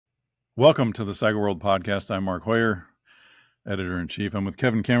Welcome to the Cycle World Podcast. I'm Mark Hoyer, editor-in-chief. I'm with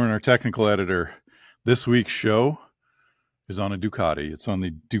Kevin Cameron, our technical editor. This week's show is on a Ducati. It's on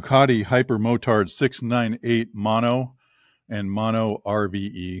the Ducati Hypermotard 698 Mono and Mono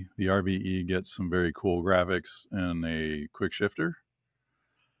RVE. The RVE gets some very cool graphics and a quick shifter.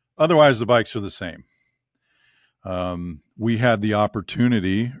 Otherwise, the bikes are the same. We had the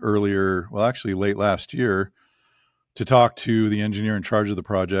opportunity earlier, well, actually late last year, to talk to the engineer in charge of the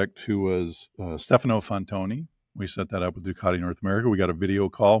project, who was Stefano Fantoni. We set that up with Ducati North America. We got a video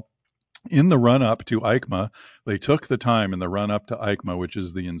call in the run-up to EICMA. They took the time in the run-up to EICMA, which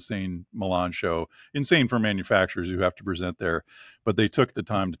is the insane Milan show. Insane for manufacturers who have to present there. But they took the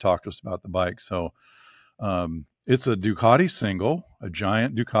time to talk to us about the bike. So it's a Ducati single, a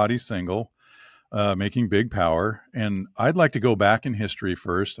giant Ducati single, making big power. And I'd like to go back in history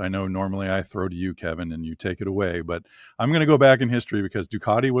first. I know normally I throw to you, Kevin, and you take it away, but I'm going to go back in history because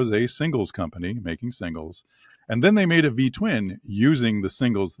Ducati was a singles company making singles. And then they made a V-twin using the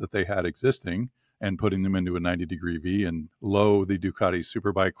singles that they had existing and putting them into a 90-degree V. And lo, the Ducati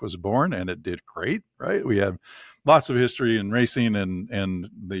Superbike was born, and it did great, right? We have lots of history in racing, and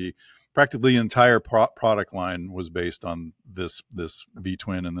the practically entire product line was based on this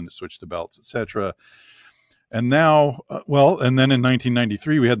V-twin, and then it switched to belts, etc. And now, and then in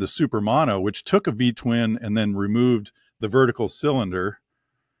 1993, we had the Super Mono, which took a V-twin and then removed the vertical cylinder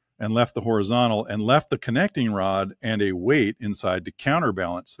and left the horizontal and left the connecting rod and a weight inside to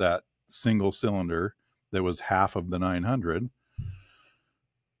counterbalance that single cylinder that was half of the 900.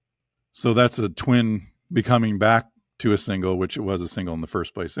 So that's a twin becoming back to a single, which it was a single in the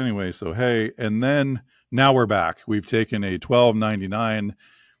first place anyway. So, hey, and then now we're back. We've taken a 1299,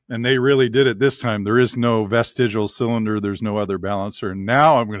 and they really did it this time. There is no vestigial cylinder. There's no other balancer.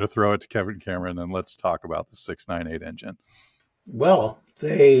 Now I'm going to throw it to Kevin Cameron, and let's talk about the 698 engine. Well,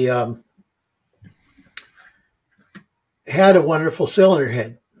 they had a wonderful cylinder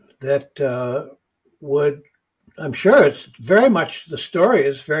head that I'm sure it's very much, the story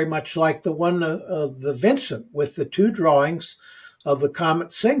is very much like the one of the Vincent with the two drawings of the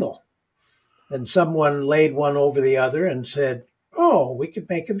Comet single. And someone laid one over the other and said, oh, we could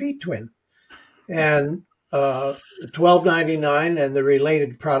make a V-twin. And 1299 and the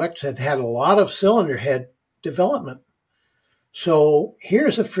related products had a lot of cylinder head development. So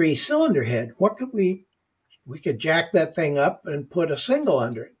here's a free cylinder head. What could we could jack that thing up and put a single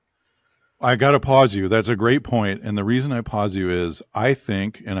under it. I got to pause you. That's a great point. And the reason I pause you is I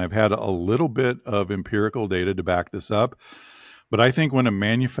think, and I've had a little bit of empirical data to back this up, but I think when a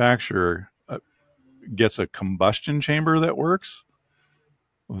manufacturer gets a combustion chamber that works,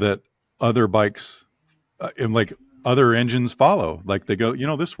 that other bikes and like other engines follow. Like they go,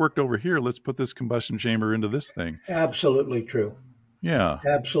 this worked over here. Let's put this combustion chamber into this thing. Absolutely true. Yeah.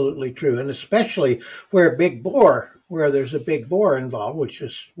 Absolutely true. And especially where there's a big bore involved, which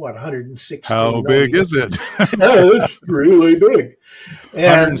is 116. How big is it? It's really big.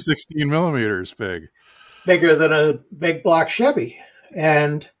 And 116 millimeters big. Bigger than a big block Chevy.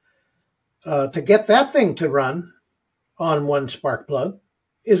 And to get that thing to run on one spark plug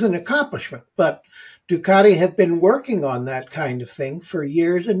is an accomplishment. But Ducati have been working on that kind of thing for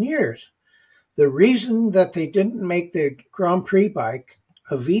years and years. The reason that they didn't make their Grand Prix bike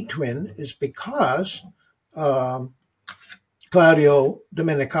a V-twin is because Claudio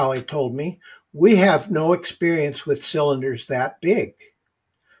Domenicali told me, we have no experience with cylinders that big.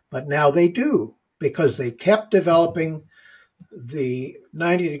 But now they do, because they kept developing the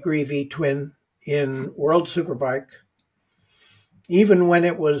 90-degree V-twin in World Superbike, even when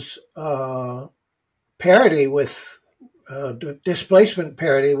it was parity with displacement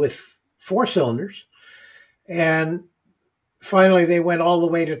parity with 4 cylinders. And finally, they went all the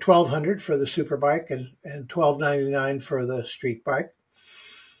way to 1200 for the Superbike and 1299 for the street bike.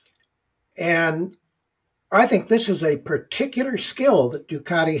 And I think this is a particular skill that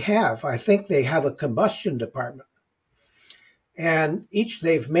Ducati have. I think they have a combustion department. And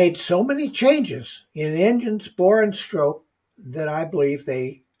they've made so many changes in engines, bore, and stroke that I believe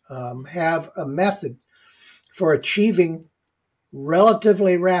they have a method for achieving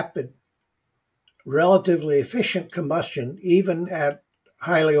relatively rapid, relatively efficient combustion, even at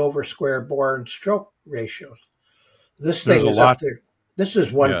highly over square bore and stroke ratios. This thing is up there. This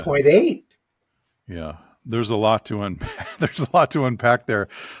is 1.8. Yeah, there's a lot to unpack. There's a lot to unpack there.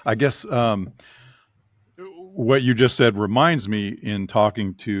 I guess what you just said reminds me, in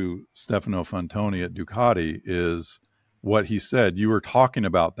talking to Stefano Fantoni at Ducati, is what he said. You were talking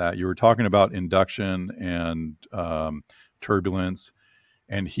about that. You were talking about induction and turbulence,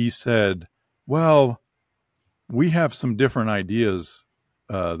 and he said, well, we have some different ideas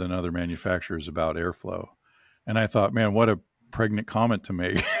than other manufacturers about airflow. And I thought, man, what a pregnant comment to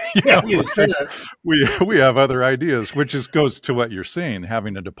make. You said it. We have other ideas, which goes to what you're saying,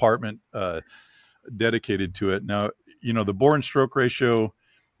 having a department dedicated to it. Now, the bore and stroke ratio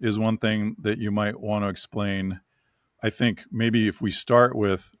is one thing that you might want to explain. I think maybe if we start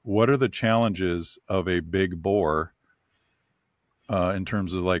with what are the challenges of a big bore in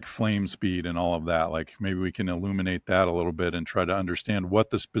terms of like flame speed and all of that, like maybe we can illuminate that a little bit and try to understand what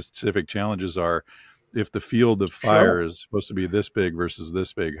the specific challenges are. If the field of fire Sure. is supposed to be this big versus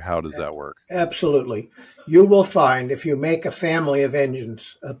this big, how does that work? Absolutely. You will find if you make a family of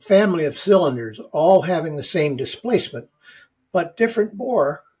engines, a family of cylinders, all having the same displacement, but different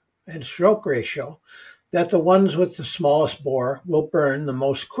bore and stroke ratio, that the ones with the smallest bore will burn the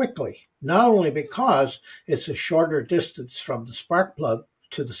most quickly, not only because it's a shorter distance from the spark plug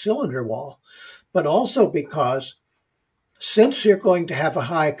to the cylinder wall, but also because since you're going to have a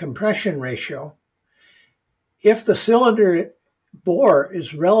high compression ratio, if the cylinder bore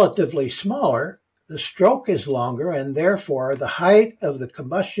is relatively smaller, the stroke is longer, and therefore the height of the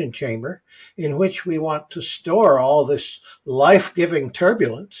combustion chamber in which we want to store all this life-giving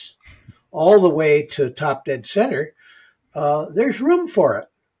turbulence all the way to top dead center, there's room for it.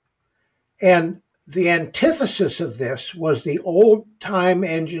 And the antithesis of this was the old-time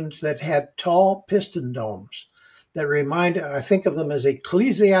engines that had tall piston domes that I think of them as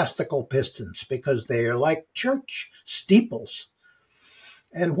ecclesiastical pistons because they are like church steeples.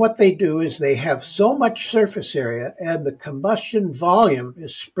 And what they do is they have so much surface area and the combustion volume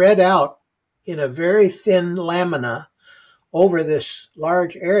is spread out in a very thin lamina over this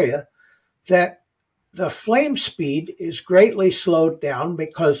large area that the flame speed is greatly slowed down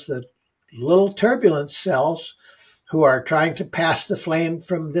because the little turbulence cells who are trying to pass the flame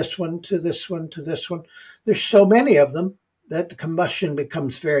from this one to this one to this one, there's so many of them that the combustion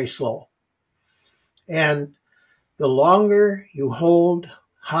becomes very slow. And the longer you hold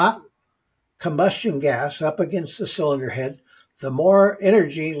hot combustion gas up against the cylinder head, the more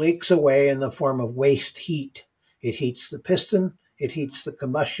energy leaks away in the form of waste heat. It heats the piston, it heats the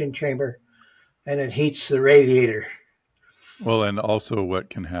combustion chamber, and it heats the radiator. Well, and also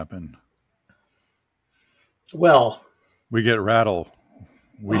what can happen? Well, We get rattle,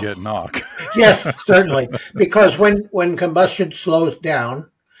 we get knock. yes, certainly, because when combustion slows down,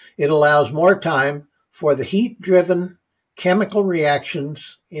 it allows more time for the heat-driven chemical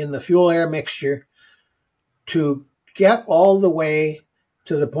reactions in the fuel-air mixture to get all the way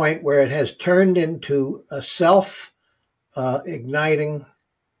to the point where it has turned into a self-igniting,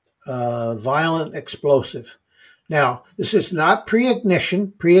 violent explosive. Now, this is not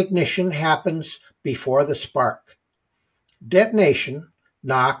pre-ignition. Pre-ignition happens before the spark. Detonation,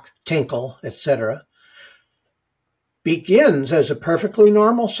 knock, tinkle, etc., begins as a perfectly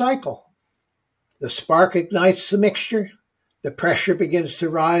normal cycle. The spark ignites the mixture. The pressure begins to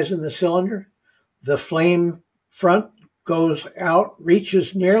rise in the cylinder. The flame front goes out,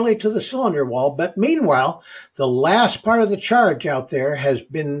 reaches nearly to the cylinder wall. But meanwhile, the last part of the charge out there has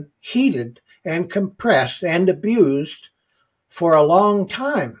been heated and compressed and abused for a long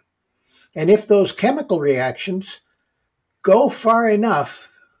time. And if those chemical reactions go far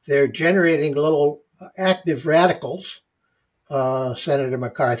enough, they're generating little active radicals. Senator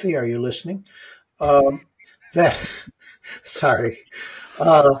McCarthy, are you listening? That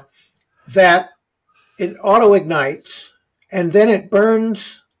it auto-ignites and then it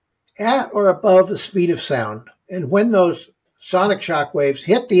burns at or above the speed of sound. And when those sonic shock waves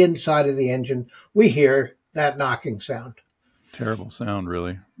hit the inside of the engine, we hear that knocking sound. Terrible sound,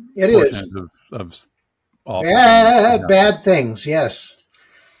 really. It is. Of awful Bad things, yes.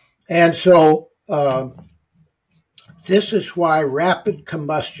 And so this is why rapid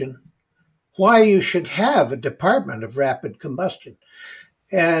combustion, why you should have a department of rapid combustion.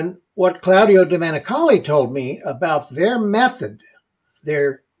 And what Claudio Domenicali told me about their method,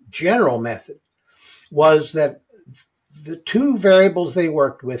 their general method, was that the two variables they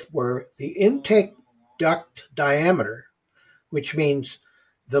worked with were the intake duct diameter, which means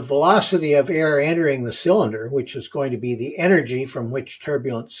the velocity of air entering the cylinder, which is going to be the energy from which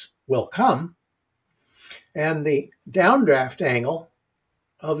turbulence will come, and the downdraft angle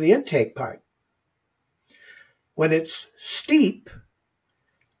of the intake pipe. When it's steep,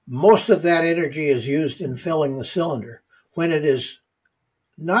 most of that energy is used in filling the cylinder. When it is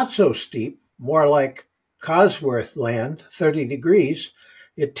not so steep, more like Cosworth land, 30 degrees,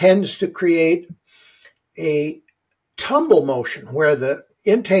 it tends to create a tumble motion where the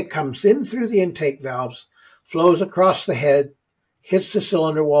intake comes in through the intake valves, flows across the head, hits the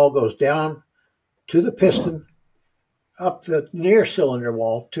cylinder wall, goes down to the piston, up the near cylinder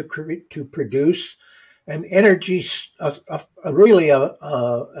wall to produce an energy, really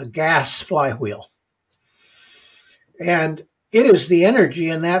a gas flywheel. And it is the energy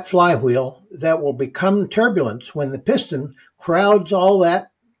in that flywheel that will become turbulence when the piston crowds all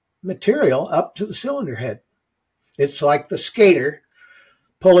that material up to the cylinder head. It's like the skater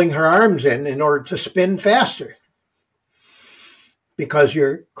pulling her arms in order to spin faster, because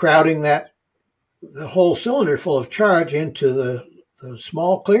you're crowding the whole cylinder full of charge into the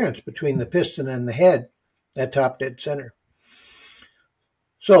small clearance between the piston and the head at top dead center.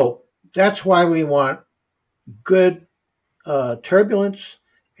 So that's why we want good turbulence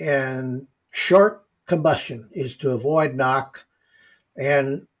and short combustion, is to avoid knock.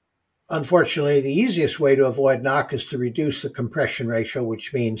 And unfortunately, the easiest way to avoid knock is to reduce the compression ratio,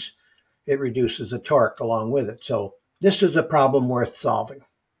 which means it reduces the torque along with it. So this is a problem worth solving.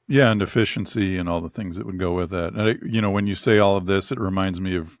 Yeah, and efficiency and all the things that would go with that. And when you say all of this, it reminds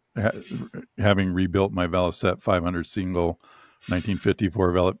me of having rebuilt my Velicet 500 single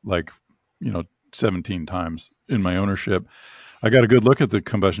 1954 17 times in my ownership. I got a good look at the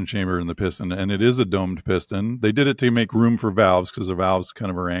combustion chamber and the piston, and it is a domed piston. They did it to make room for valves, because the valves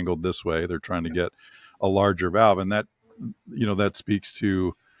kind of are angled this way. They're trying to get a larger valve, and that speaks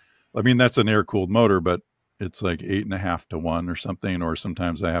to, that's an air-cooled motor, but it's like 8.5 to 1 or something, or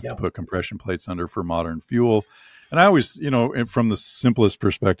sometimes I have to put compression plates under for modern fuel. And I always, from the simplest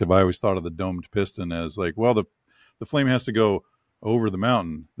perspective, I always thought of the domed piston as like, well, the flame has to go over the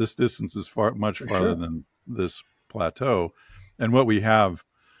mountain. This distance is much farther than this plateau. And what we have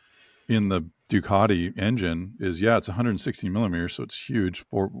in the Ducati engine is, it's 116 millimeters, so it's huge,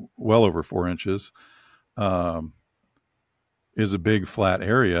 well over 4 inches, is a big flat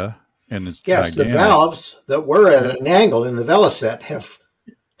area. And it's gigantic. The valves that were at an angle in the Velicet have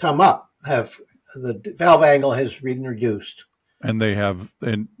come up. The valve angle has been reduced, and they have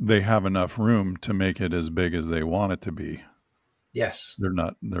enough room to make it as big as they want it to be. Yes, they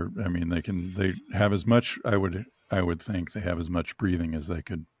have as much. I would think they have as much breathing as they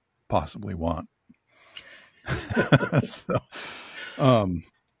could possibly want.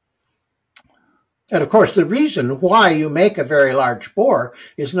 And of course, the reason why you make a very large bore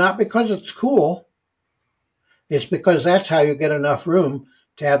is not because it's cool. It's because that's how you get enough room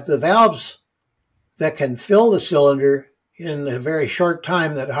to have the valves that can fill the cylinder in a very short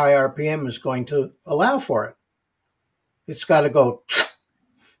time that high RPM is going to allow for it. It's got to go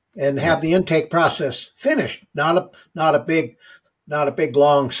and have the intake process finished, not a big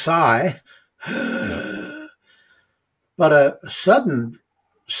long sigh, but a sudden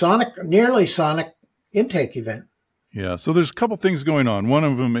nearly sonic intake event. Yeah. So there's a couple things going on. One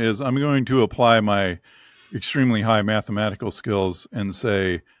of them is I'm going to apply my extremely high mathematical skills and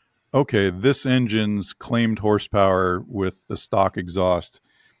say, okay, this engine's claimed horsepower with the stock exhaust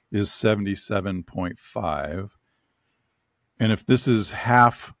is 77.5. And if this is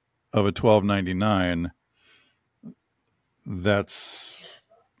half of a 1299, that's,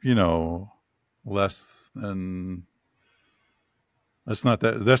 less than, that's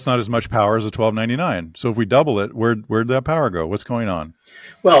not as much power as a 1299. So if we double it, where'd that power go? What's going on?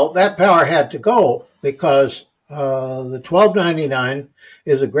 Well, that power had to go because the 1299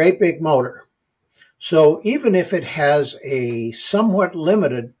 is a great big motor. So even if it has a somewhat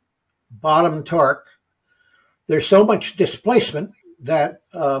limited bottom torque, there's so much displacement that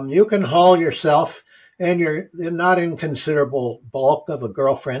you can haul yourself and you're not in considerable bulk of a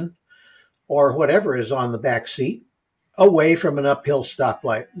girlfriend or whatever is on the back seat away from an uphill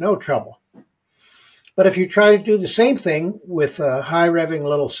stoplight. No trouble. But if you try to do the same thing with a high revving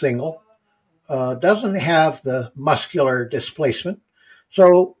little single, doesn't have the muscular displacement.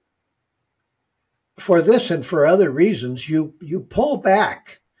 So for this and for other reasons, you pull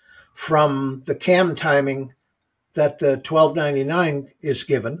back from the cam timing that the 1299 is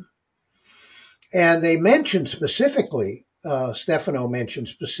given. And they mentioned specifically, Stefano mentioned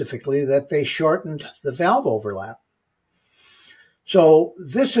specifically, that they shortened the valve overlap. So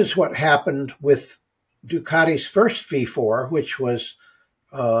this is what happened with Ducati's first V4, which was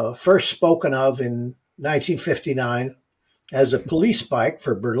first spoken of in 1959 as a police bike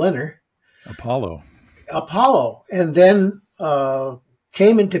for Berliner. Apollo. And then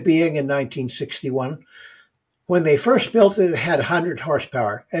came into being in 1961. When they first built it, it had 100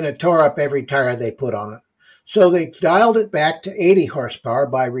 horsepower, and it tore up every tire they put on it. So they dialed it back to 80 horsepower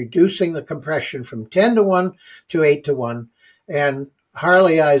by reducing the compression from 10 to 1 to 8 to 1 and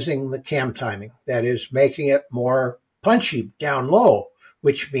Harleyizing the cam timing. That is, making it more punchy down low,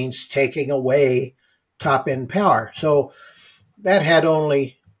 which means taking away top-end power. So that had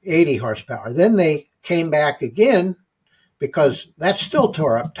only 80 horsepower. Then they came back again because that still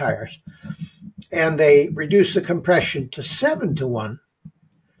tore up tires. And they reduced the compression to 7-to-1.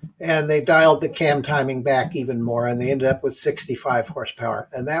 And they dialed the cam timing back even more, and they ended up with 65 horsepower.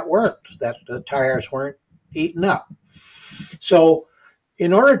 And that worked. That the tires weren't eaten up. So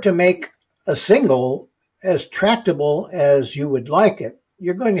in order to make a single as tractable as you would like it,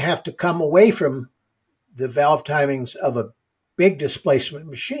 you're going to have to come away from the valve timings of a big displacement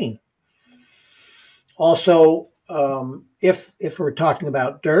machine. Also, if we're talking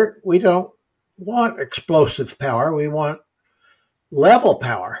about dirt, we don't want explosive power. We want level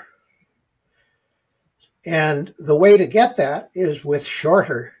power. And the way to get that is with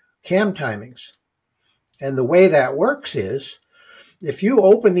shorter cam timings. And the way that works is if you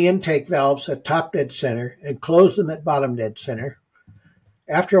open the intake valves at top dead center and close them at bottom dead center,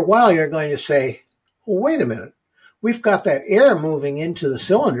 after a while you're going to say, well, wait a minute, we've got that air moving into the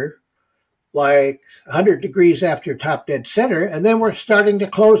cylinder like 100 degrees after top dead center, and then we're starting to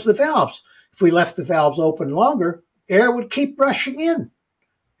close the valves. If we left the valves open longer, air would keep rushing in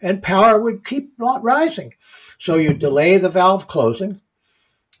and power would keep rising. So you delay the valve closing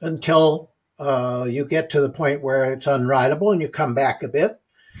until you get to the point where it's unrideable and you come back a bit.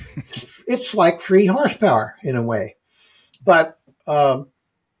 It's like free horsepower in a way. But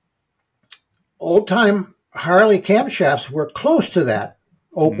old-time Harley camshafts were close to that.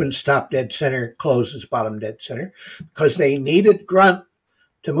 Open, stop dead center, closes bottom dead center, because they needed grunt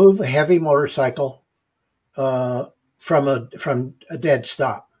to move a heavy motorcycle from a dead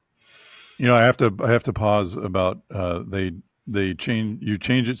stop. You know, I have to pause about you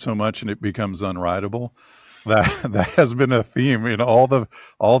change it so much and it becomes unrideable. That has been a theme in all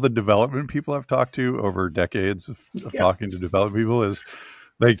the development people I've talked to over decades of talking to development people. Is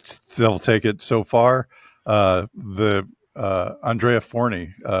they'll take it so far. Andrea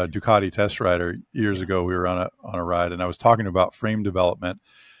Forni, Ducati test rider, years ago, we were on a ride, and I was talking about frame development,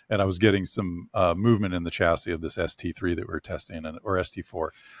 and I was getting some movement in the chassis of this ST3 that we were testing, or ST4,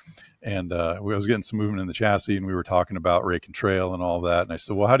 and I was getting some movement in the chassis, and we were talking about rake and trail and all that. And I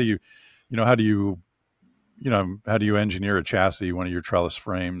said, well, how do you engineer a chassis, one of your trellis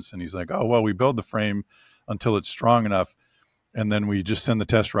frames? And he's like, oh, well, we build the frame until it's strong enough, and then we just send the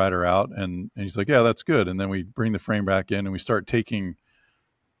test rider out, and he's like, yeah, that's good. And then we bring the frame back in and we start taking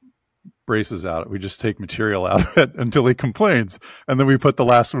braces out. We just take material out of it until he complains. And then we put the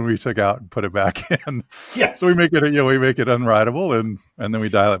last one we took out and put it back in. Yes. So we make it unrideable, and then we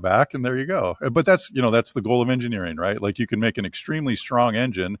dial it back, and there you go. But that's the goal of engineering, right? Like, you can make an extremely strong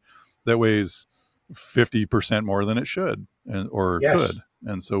engine that weighs 50% more than it should could.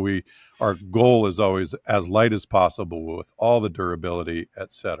 And so our goal is always as light as possible with all the durability,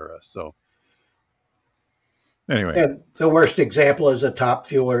 etc. So anyway. And the worst example is a top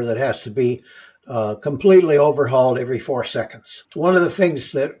fueler that has to be completely overhauled every 4 seconds. One of the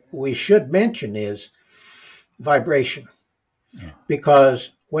things that we should mention is vibration.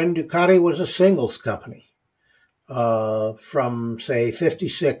 Because when Ducati was a singles company, from say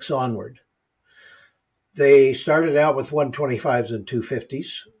 56 onward, they started out with 125s and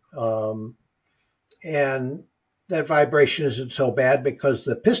 250s. And that vibration isn't so bad because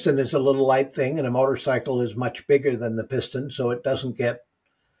the piston is a little light thing, and a motorcycle is much bigger than the piston, so it doesn't get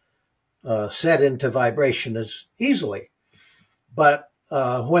set into vibration as easily. But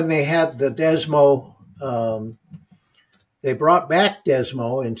when they had the desmo, they brought back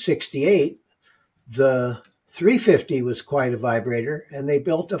desmo in '68, the 350 was quite a vibrator, and they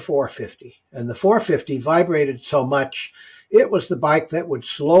built a 450. And the 450 vibrated so much, it was the bike that would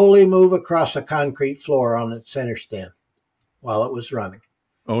slowly move across a concrete floor on its center stand while it was running.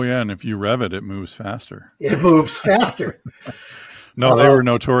 Oh, yeah, and if you rev it, it moves faster. It moves faster. No, they were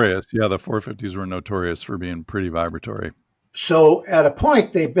notorious. Yeah, the 450s were notorious for being pretty vibratory. So at a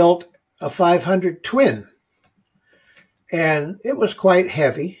point, they built a 500 twin, and it was quite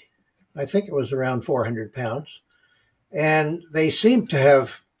heavy. I think it was around 400 pounds. And they seemed to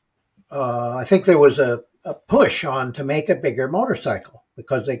have, I think there was a push on to make a bigger motorcycle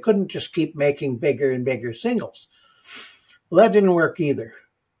because they couldn't just keep making bigger and bigger singles. Well, that didn't work either.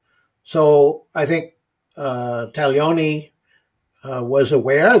 So I think Taglioni was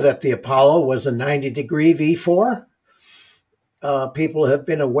aware that the Apollo was a 90-degree V4. People have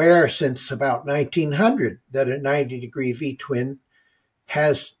been aware since about 1900 that a 90-degree V-twin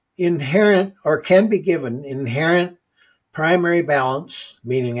has inherent, or can be given, inherent primary balance,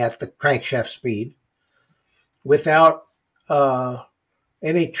 meaning at the crankshaft speed, without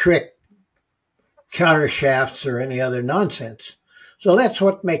any trick counter shafts or any other nonsense. So that's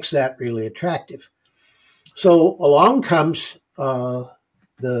what makes that really attractive. So along comes the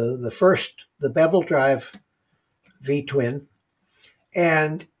bevel drive V-twin,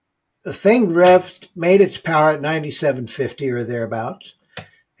 and the thing made its power at 9750 or thereabouts.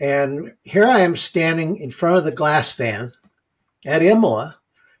 And here I am standing in front of the glass van at Imola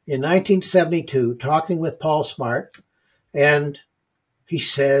in 1972, talking with Paul Smart, and he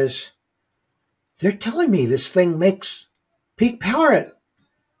says, they're telling me this thing makes peak power at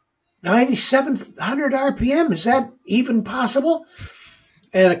 9,700 RPM. Is that even possible?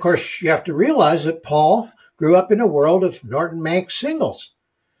 And of course, you have to realize that Paul grew up in a world of Norton Manx singles.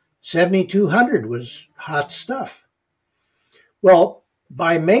 7,200 was hot stuff. Well,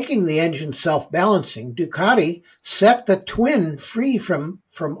 by making the engine self-balancing, Ducati set the twin free from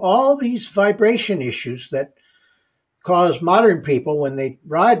all these vibration issues that cause modern people, when they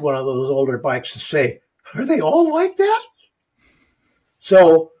ride one of those older bikes, to say, are they all like that?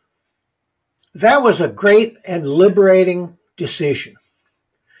 So that was a great and liberating decision.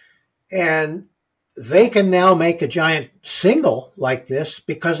 And they can now make a giant single like this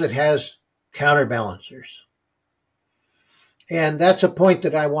because it has counterbalancers. And that's a point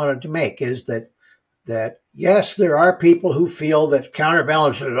that I wanted to make, is that yes, there are people who feel that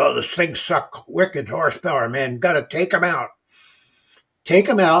counterbalancers, oh, this thing suck wicked horsepower, man, got to take them out. Take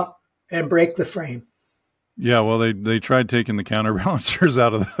them out and break the frame. Yeah, well, they tried taking the counterbalancers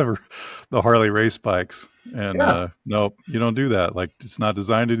out of the Harley race bikes, and nope, you don't do that. Like, it's not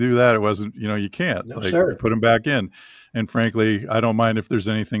designed to do that. It wasn't, you can't. No, like, sir. Put them back in. And frankly, I don't mind if there's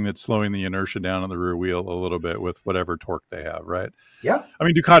anything that's slowing the inertia down on the rear wheel a little bit with whatever torque they have, right? Yeah. I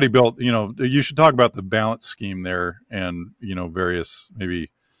mean, Ducati built, you should talk about the balance scheme there and, various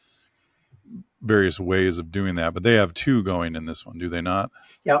ways of doing that. But they have two going in this one, do they not?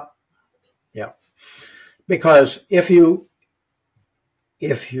 Yeah. Yeah. Because if you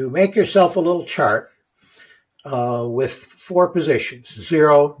make yourself a little chart with 4 positions,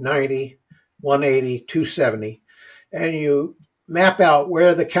 0, 90, 180, 270, and you map out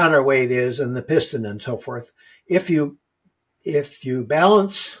where the counterweight is and the piston and so forth, if you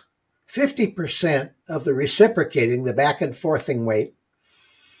balance 50% of the reciprocating, the back and forthing weight,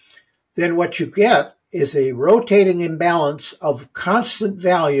 then what you get is a rotating imbalance of constant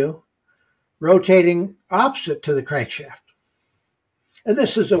value rotating opposite to the crankshaft. And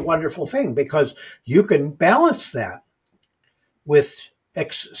this is a wonderful thing because you can balance that with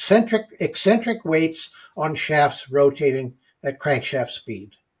eccentric weights on shafts rotating at crankshaft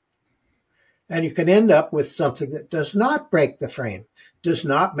speed. And you can end up with something that does not break the frame, does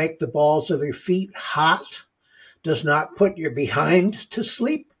not make the balls of your feet hot, does not put your behind to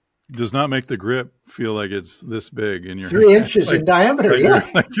sleep. Does not make the grip feel like it's this big in your 3 inches in diameter.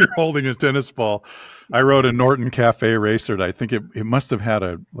 Like you're holding a tennis ball. I rode a Norton Cafe Racer. I think it must have had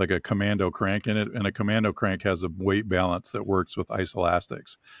a commando crank in it, and a commando crank has a weight balance that works with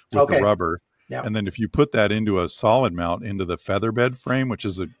isoelastics with the rubber. Yeah. And then if you put that into a solid mount into the featherbed frame, which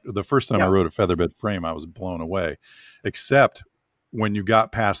is the first time I rode a featherbed frame, I was blown away. Except when you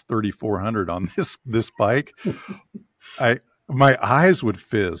got past 3,400 on this bike, my eyes would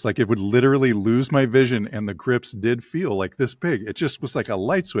fizz. Like, it would literally lose my vision, and the grips did feel like this big. It just was like a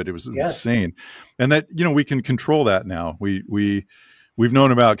light switch. It was insane. And that, we can control that now. We've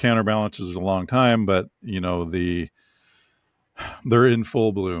known about counterbalancers a long time, but they're in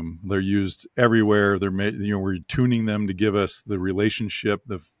full bloom. They're used everywhere. They're we're tuning them to give us the relationship,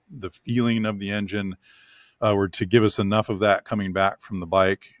 the feeling of the engine, or to give us enough of that coming back from the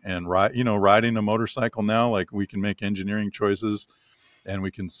bike. And riding a motorcycle now, like, we can make engineering choices, and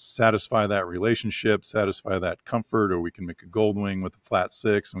we can satisfy that relationship, satisfy that comfort, or we can make a Goldwing with a flat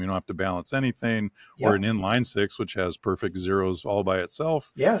 6, and we don't have to balance anything, or an inline 6, which has perfect zeros all by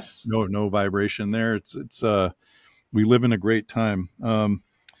itself. Yes, no vibration there. It's we live in a great time.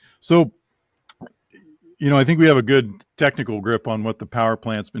 So I think we have a good technical grip on what the power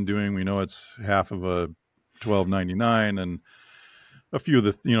plant's been doing. We know it's half of a 1299, and a few of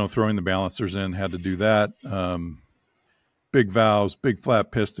the throwing the balancers in had to do that. Big valves, big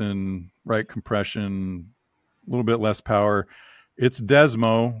flat piston, right compression, a little bit less power. It's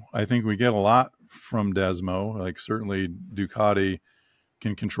Desmo. I think we get a lot from Desmo. Like, certainly Ducati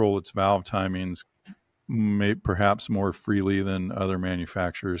can control its valve timings perhaps more freely than other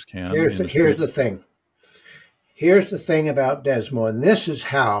manufacturers can. Here's the thing. Here's the thing about Desmo, and this is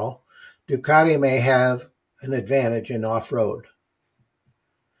how Ducati may have an advantage in off-road.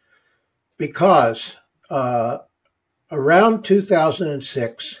 Because around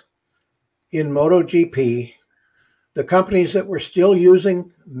 2006, in MotoGP, the companies that were still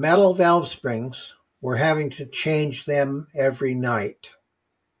using metal valve springs were having to change them every night,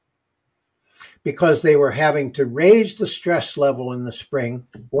 because they were having to raise the stress level in the spring,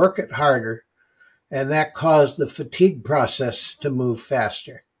 work it harder, and that caused the fatigue process to move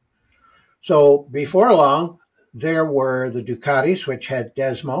faster. So before long, there were the Ducatis, which had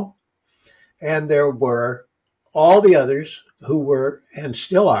desmo, and there were all the others who were, and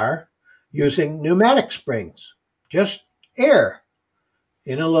still are, using pneumatic springs, just air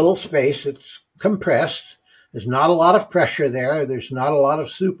in a little space. It's compressed. There's not a lot of pressure there. There's not a lot of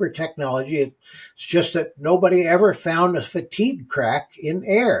super technology. It's just that nobody ever found a fatigue crack in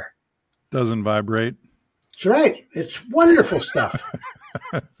air. Doesn't vibrate. That's right. It's wonderful stuff.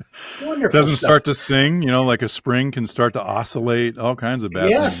 Wonderful. Doesn't start to sing, like a spring can start to oscillate, all kinds of bad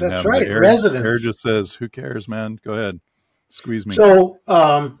things. Yes, that's right. Resonance. Air just says, who cares, man? Go ahead. Squeeze me. So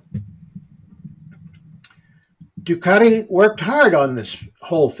Ducati worked hard on this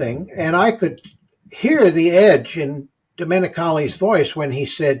whole thing, and I could hear the edge in Domenicali's voice when he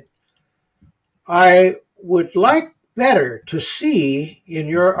said, I would like better to see in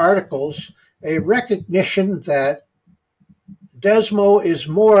your articles a recognition that desmo is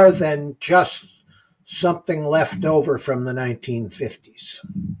more than just something left over from the 1950s.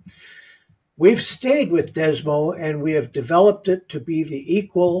 We've stayed with desmo, and we have developed it to be the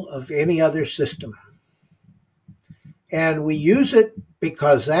equal of any other system. And we use it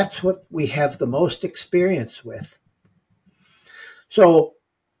because that's what we have the most experience with. So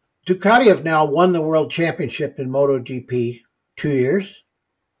Ducati have now won the World Championship in MotoGP 2 years.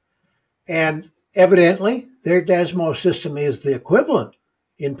 And evidently, their desmo system is the equivalent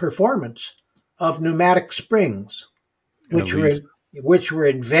in performance of pneumatic springs, which were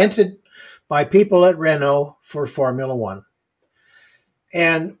invented by people at Renault for Formula One.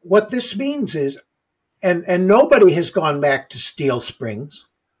 And what this means is, and nobody has gone back to steel springs.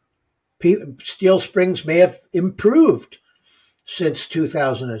 Steel springs may have improved since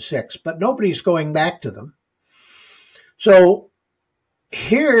 2006, but nobody's going back to them. So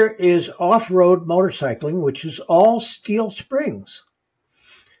here is off-road motorcycling, which is all steel springs.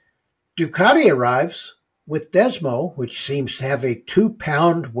 Ducati arrives with desmo, which seems to have a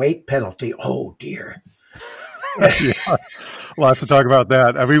 2-pound weight penalty. Oh, dear. Yeah. Lots to talk about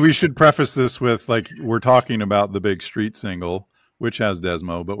that. I mean, we should preface this with, we're talking about the big street single, which has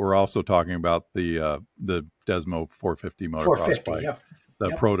desmo, but we're also talking about the desmo 450 motocross bike,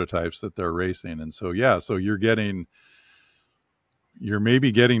 the prototypes that they're racing. And so, so you're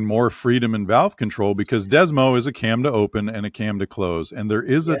maybe getting more freedom in valve control, because desmo is a cam to open and a cam to close. And there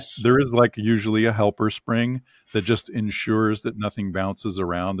is usually a helper spring that just ensures that nothing bounces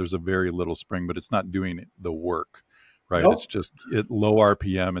around. There's a very little spring, but it's not doing the work, right? It's just at low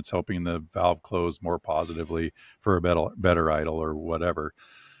RPM. It's helping the valve close more positively for a better idle or whatever.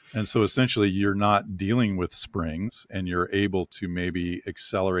 And so essentially you're not dealing with springs, and you're able to maybe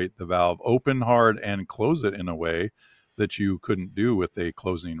accelerate the valve open hard and close it in a way that you couldn't do with a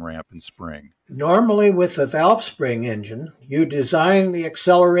closing ramp and spring. Normally with a valve spring engine, you design the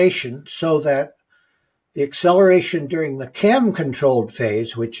acceleration so that the acceleration during the cam controlled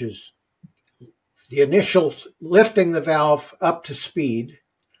phase, which is the initial lifting the valve up to speed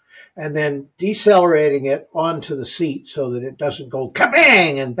and then decelerating it onto the seat so that it doesn't go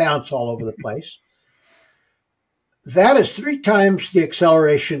kabang and bounce all over the place. That is 3 times the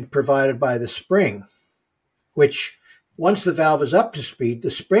acceleration provided by the spring, which once the valve is up to speed,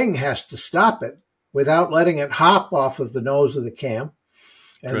 the spring has to stop it without letting it hop off of the nose of the cam.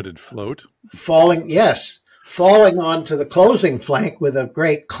 Dreaded float. Falling onto the closing flank with a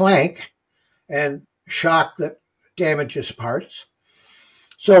great clank and shock that damages parts.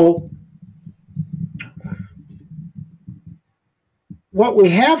 So what we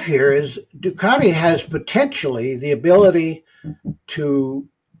have here is Ducati has potentially the ability to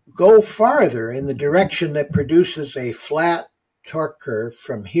go farther in the direction that produces a flat torque curve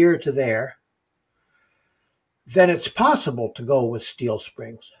from here to there, then it's possible to go with steel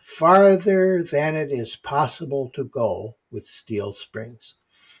springs. Farther than it is possible to go with steel springs.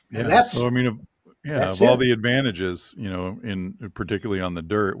 And of all the advantages, particularly on the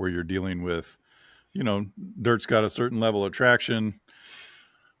dirt where you're dealing with, dirt's got a certain level of traction.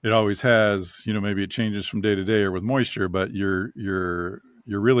 It always has, maybe it changes from day to day or with moisture, but you're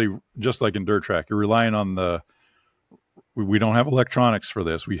really, just like in dirt track, you're relying on we don't have electronics for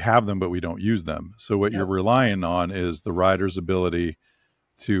this. We have them, but we don't use them. So what you're relying on is the rider's ability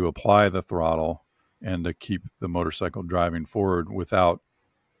to apply the throttle and to keep the motorcycle driving forward without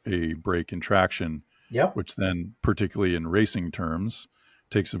a break in traction, which then, particularly in racing terms,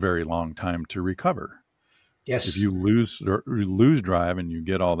 takes a very long time to recover. Yes. If you lose drive and you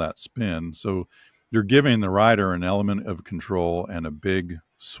get all that spin. So you're giving the rider an element of control and a big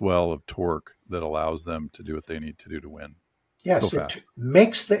swell of torque that allows them to do what they need to do to win. Go Yes, fast. it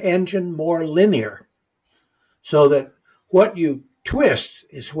makes the engine more linear so that what you twist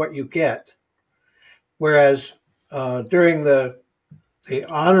is what you get. Whereas during the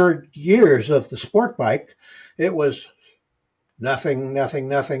honored years of the sport bike, it was nothing, nothing,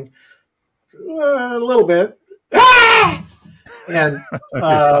 nothing, a little bit. Ah! And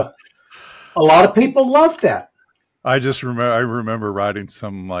Yeah. a lot of people loved that. I remember riding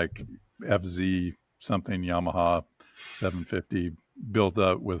some like FZ something Yamaha 750 built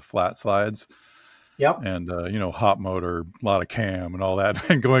up with flat slides Yep. and hot motor, a lot of cam and all that,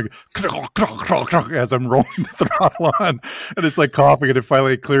 and going as I'm rolling the throttle on, and it's like coughing, and it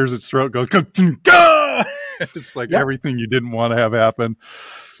finally clears its throat, goes it's like Yep. everything you didn't want to have happen.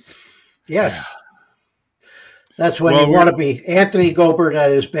 Yes. Yeah. That's when Well, you want to be Anthony Gobert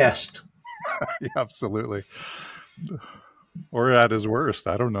at his best. yeah, absolutely. Or at his worst.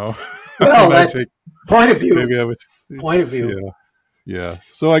 I don't know. Well, that point of view. Maybe I would. Point of view. Yeah. Yeah.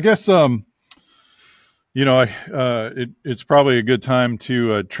 So I guess it's probably a good time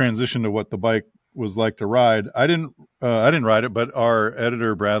to transition to what the bike was like to ride. I didn't ride it, but our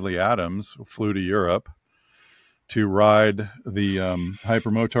editor Bradley Adams flew to Europe to ride the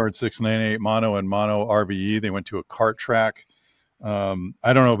Hypermotard 698 mono and mono RVE. They went to a kart track.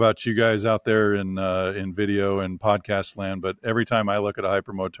 I don't know about you guys out there in video and podcast land, but every time I look at a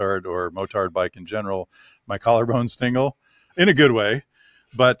Hypermotard or motard bike in general, my collarbones tingle in a good way.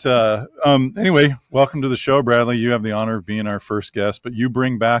 But anyway, welcome to the show, Bradley. You have the honor of being our first guest, but you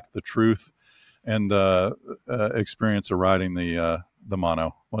bring back the truth and experience of riding the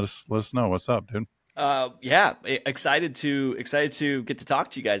mono. Let us know what's up, dude. Yeah, excited to get to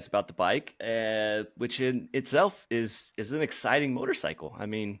talk to you guys about the bike, which in itself is an exciting motorcycle. I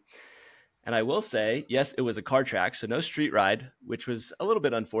mean, and I will say, yes, it was a car track, so no street ride, which was a little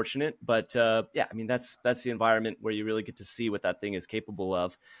bit unfortunate. But yeah, I mean, that's the environment where you really get to see what that thing is capable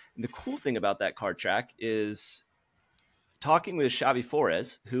of. And the cool thing about that car track is talking with Xavi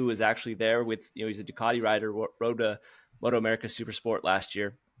Flores, who was actually there with, he's a Ducati rider, rode a Moto America Super Sport last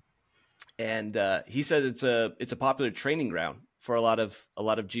year. And he said it's a popular training ground for a lot of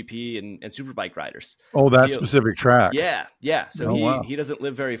GP and Superbike riders. Oh, that specific track. Yeah. So wow. he doesn't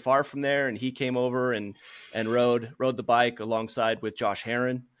live very far from there, and he came over and rode the bike alongside with Josh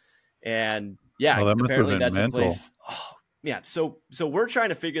Herron. And yeah, that apparently that's mental. a place. Oh, yeah. So we're trying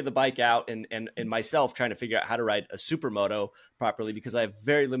to figure the bike out, and myself trying to figure out how to ride a supermoto properly, because I have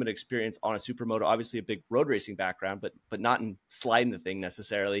very limited experience on a supermoto. Obviously, a big road racing background, but not in sliding the thing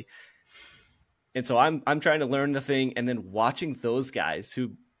necessarily. And so I'm trying to learn the thing, and then watching those guys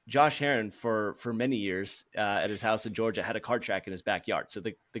who Josh Herron for many years at his house in Georgia had a kart track in his backyard. So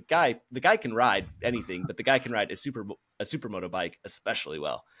the guy can ride anything, but the guy can ride a supermoto bike especially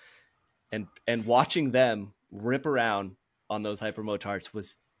well. And watching them rip around on those Hypermotards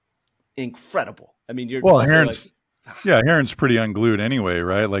was incredible. I mean, Herron's Herron's pretty unglued anyway,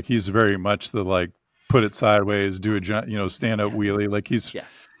 right? Like he's very much the like put it sideways, do a stand up wheelie. Like he's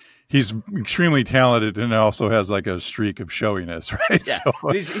extremely talented and also has like a streak of showiness, right? Yeah, so,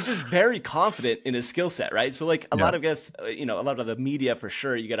 but he's just very confident in his skill set, right? So like a lot of guys, a lot of the media for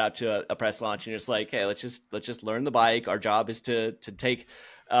sure, you get out to a press launch and it's like, hey, let's just learn the bike. Our job is to take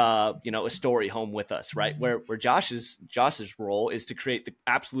a story home with us, right? Where Josh's role is to create the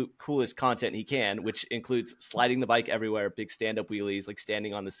absolute coolest content he can, which includes sliding the bike everywhere, big stand up wheelies, like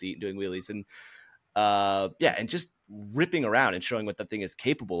standing on the seat and doing wheelies, and and just ripping around and showing what that thing is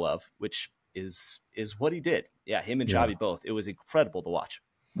capable of, which is what he did. Yeah, him and Xavi both. It was incredible to watch.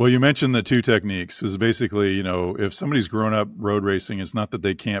 Well, you mentioned the two techniques. Is basically, if somebody's grown up road racing, it's not that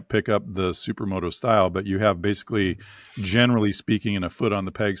they can't pick up the supermoto style, but you have basically, generally speaking, in a foot on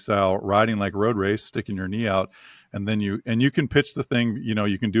the peg style, riding like road race, sticking your knee out, and then you can pitch the thing.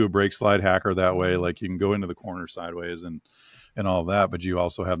 You can do a brake slide hacker that way, like you can go into the corner sideways and all of that. But you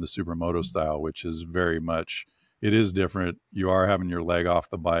also have the supermoto style, which is very much. It is different. You are having your leg off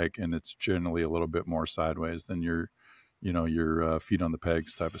the bike, and it's generally a little bit more sideways than your feet on the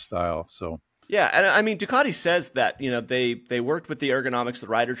pegs type of style. So yeah, and I mean Ducati says that they worked with the ergonomics, the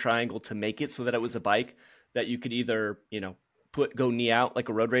rider triangle, to make it so that it was a bike that you could either go knee out like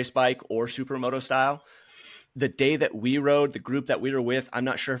a road race bike or supermoto style. The day that we rode, the group that we were with, I'm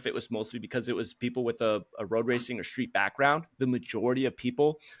not sure if it was mostly because it was people with a road racing or street background. The majority of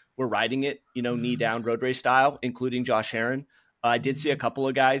people were riding it, knee down road race style, including Josh Herron. I did see a couple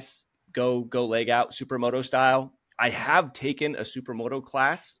of guys go leg out supermoto style. I have taken a supermoto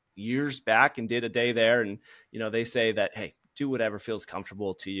class years back and did a day there. And, they say that, hey, do whatever feels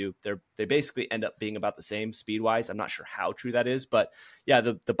comfortable to you. They basically end up being about the same speed wise. I'm not sure how true that is, but yeah,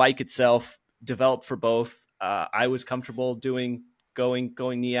 the bike itself developed for both. I was comfortable going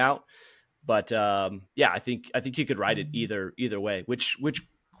knee out. But yeah, I think you could ride it either way, which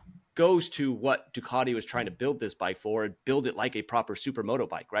goes to what Ducati was trying to build this bike for, and build it like a proper supermoto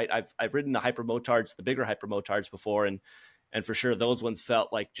bike, right? I've ridden the Hypermotards, the bigger Hypermotards before, and for sure those ones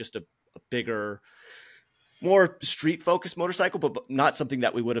felt like just a bigger, more street focused motorcycle, but not something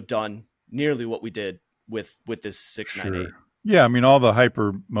that we would have done nearly what we did with this 698. Sure. Yeah, I mean, all the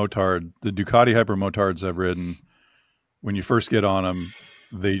Hypermotard, the Ducati Hypermotards I've ridden, when you first get on them,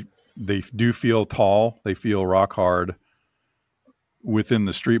 they do feel tall. They feel rock hard within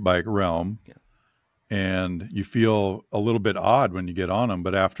the street bike realm. Yeah. And you feel a little bit odd when you get on them,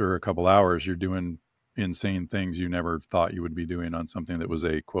 but after a couple hours, you're doing insane things you never thought you would be doing on something that was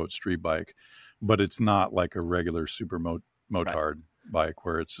a quote street bike. But it's not like a regular motard bike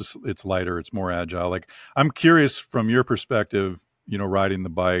where it's lighter, it's more agile. Like, I'm curious from your perspective, riding the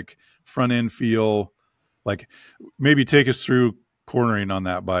bike, front end feel, like maybe take us through cornering on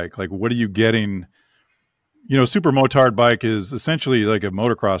that bike. Like, what are you getting? Supermotard bike is essentially like a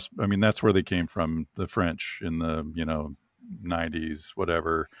motocross. I mean, that's where they came from, the French in the 90s,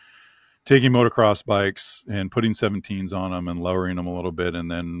 whatever, taking motocross bikes and putting 17s on them and lowering them a little bit and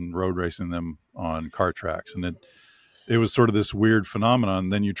then road racing them on kart tracks. And it was sort of this weird phenomenon.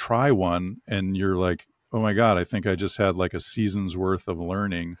 Then you try one and you're like, oh my God, I think I just had like a season's worth of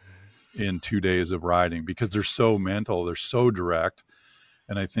learning in 2 days of riding, because they're so mental, they're so direct.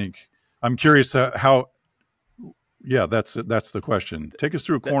 And I think I'm curious how that's the question. Take us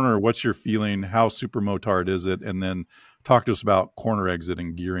through a corner. What's your feeling? How supermotard is it? And then talk to us about corner exit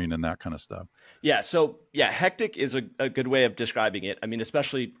and gearing and that kind of stuff. Yeah. So hectic is a good way of describing it. I mean,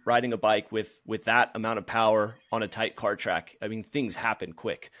 especially riding a bike with that amount of power on a tight kart track. I mean, things happen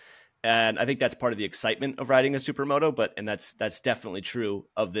quick. And I think that's part of the excitement of riding a supermoto, and that's definitely true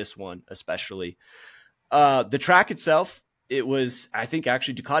of this one, especially. The track itself, I think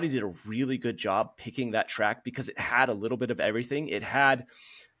actually Ducati did a really good job picking that track because it had a little bit of everything. It had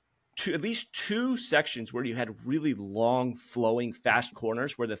at least two sections where you had really long, flowing, fast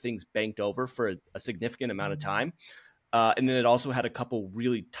corners where the things banked over for a significant amount of time. And then it also had a couple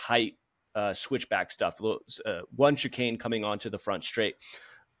really tight switchback stuff, one chicane coming onto the front straight.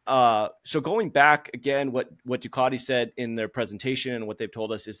 So going back again, what Ducati said in their presentation and what they've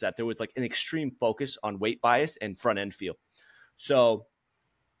told us is that there was like an extreme focus on weight bias and front end feel. So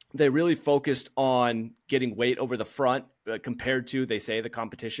they really focused on getting weight over the front compared to, they say, the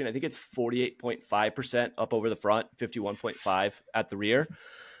competition. I think it's 48.5% up over the front, 51.5 at the rear.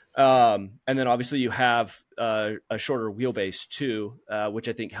 And then obviously you have a shorter wheelbase too, which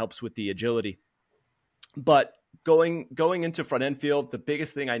I think helps with the agility. But going into front end field, the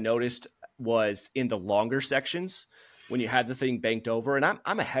biggest thing I noticed was in the longer sections when you had the thing banked over. And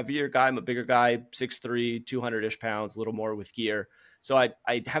I'm a heavier guy. I'm a bigger guy, 6'3", 200-ish pounds, a little more with gear. So I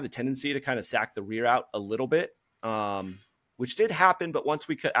have the tendency to kind of sack the rear out a little bit, which did happen. But once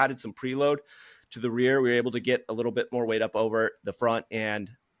we added some preload to the rear, we were able to get a little bit more weight up over the front. And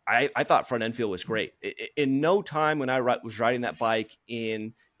I thought front end feel was great. In no time when I was riding that bike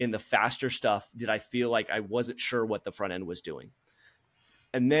in the faster stuff, did I feel like I wasn't sure what the front end was doing.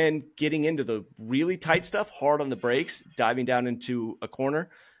 And then getting into the really tight stuff, hard on the brakes, diving down into a corner,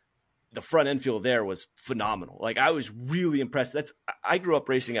 the front end feel there was phenomenal. Like, I was really impressed. I grew up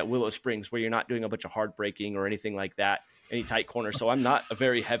racing at Willow Springs, where you're not doing a bunch of hard braking or anything like that, any tight corners. So I'm not a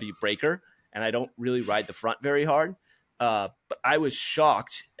very heavy braker, and I don't really ride the front very hard. But I was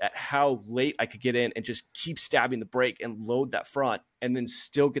shocked at how late I could get in and just keep stabbing the brake and load that front, and then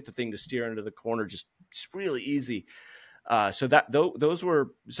still get the thing to steer into the corner just really easy. So those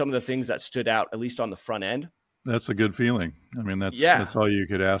were some of the things that stood out, at least on the front end. That's a good feeling. I mean, that's all you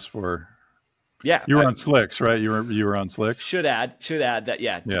could ask for. Yeah. You were on slicks, right? You were on slicks. Should add that.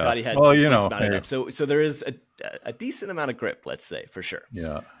 Yeah. Ducati had some slicks mounted up. So there is a decent amount of grip, let's say, for sure.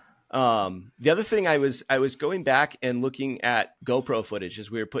 Yeah. The other thing I was going back and looking at GoPro footage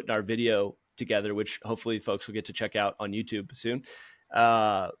as we were putting our video together, which hopefully folks will get to check out on YouTube soon.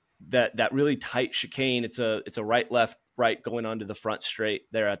 That really tight chicane. It's a right going onto the front straight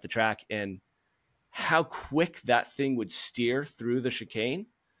there at the track, and how quick that thing would steer through the chicane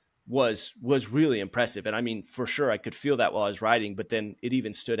was really impressive. And I mean, for sure, I could feel that while I was riding, but then it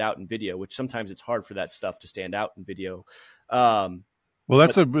even stood out in video, which sometimes it's hard for that stuff to stand out in video. Well,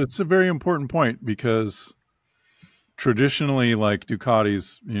 it's a very important point, because traditionally, like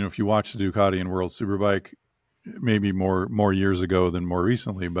Ducati's, if you watch the Ducati and World Superbike, maybe more years ago than more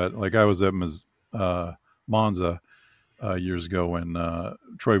recently, but like I was at Monza years ago when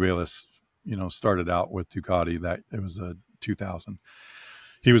Troy Bayliss, started out with Ducati. That it was a 2000.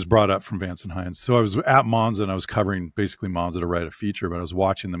 He was brought up from Vance and Hines. So I was at Monza and I was covering basically Monza to write a feature, but I was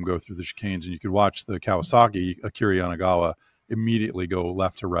watching them go through the chicanes, and you could watch the Kawasaki, Akira Yanagawa, immediately go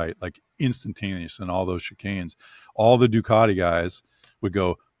left to right, like instantaneous in all those chicanes. All the Ducati guys would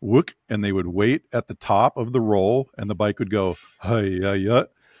go whook, and they would wait at the top of the roll, and the bike would go, hi,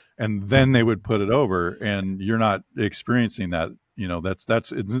 and then they would put it over. And you're not experiencing that. You know,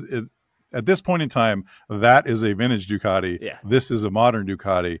 at this point in time, that is a vintage Ducati. Yeah. This is a modern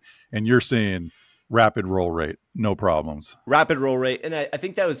Ducati, and you're seeing rapid roll rate, no problems. Rapid roll rate. And I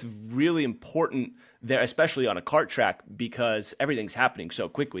think that was really important there, especially on a kart track, because everything's happening so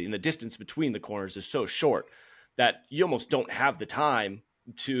quickly and the distance between the corners is so short that you almost don't have the time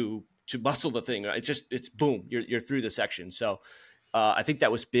to muscle the thing. It's boom, you're through the section. So I think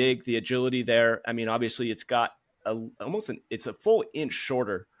that was big, the agility there. I mean, obviously it's got it's a full inch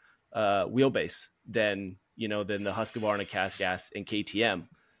shorter wheelbase than the Husqvarna, Gas and KTM.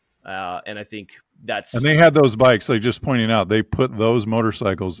 And I think and they had those bikes, like just pointing out, they put those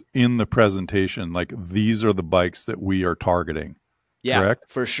motorcycles in the presentation. Like, these are the bikes that we are targeting. Yeah, correct?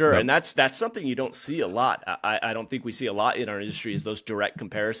 For sure. Yep. And that's something you don't see a lot. I don't think we see a lot in our industry, is those direct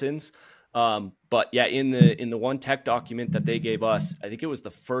comparisons. But yeah, in the one tech document that they gave us, I think it was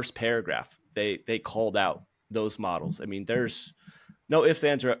the first paragraph, they called out those models. I mean, there's no ifs,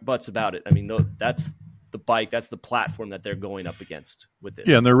 ands, or buts about it. I mean, that's the bike, that's the platform that they're going up against with this.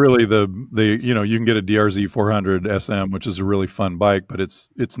 Yeah, and they're really you can get a DRZ 400 SM, which is a really fun bike, but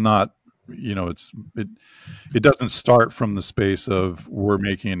it's not, it doesn't start from the space of we're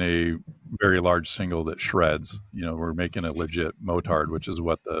making a very large single that shreds. We're making a legit motard, which is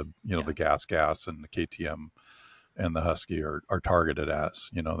what the gas and the KTM and the Husky are targeted as.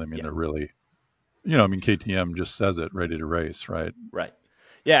 They're really, KTM just says it, ready to race, right? Right.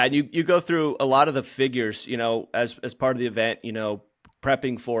 Yeah, and you go through a lot of the figures, as part of the event,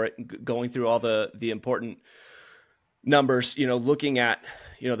 prepping for it, going through all the important numbers, looking at,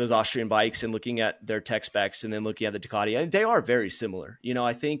 those Austrian bikes and looking at their tech specs, and then looking at the Ducati. And they are very similar.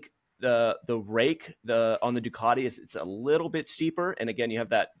 I think the rake on the Ducati it's a little bit steeper, and again, you have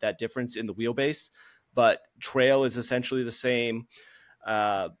that difference in the wheelbase, but trail is essentially the same.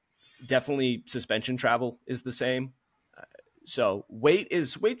 Definitely suspension travel is the same. So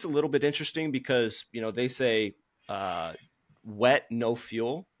weight's a little bit interesting because, they say wet, no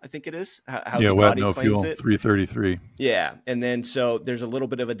fuel, I think it is. Wet, no fuel, 333. Yeah. And then so there's a little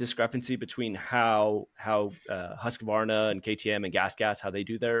bit of a discrepancy between how Husqvarna and KTM and Gas, how they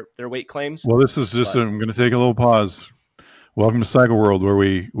do their weight claims. Well, this is just, I'm going to take a little pause. Welcome to Cycle World, where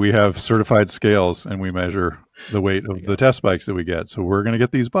we have certified scales and we measure the weight of the test bikes that we get. So we're going to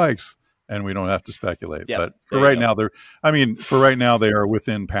get these bikes, and we don't have to speculate. Yep, but for right now, they are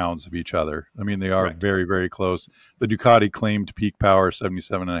within pounds of each other. I mean, they are very, very close. The Ducati claimed peak power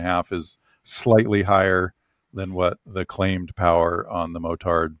 77.5 is slightly higher than what the claimed power on the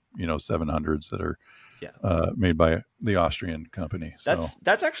Motard, 700s that are made by the Austrian company. So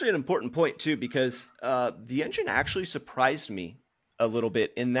that's actually an important point too, because the engine actually surprised me a little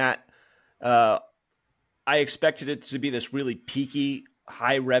bit in that I expected it to be this really peaky,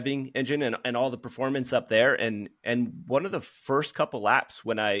 high revving engine and all the performance up there. And one of the first couple laps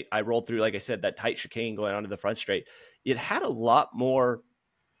when I rolled through, like I said, that tight chicane going onto the front straight, it had a lot more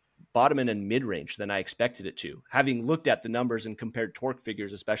bottom end and mid range than I expected it to, having looked at the numbers and compared torque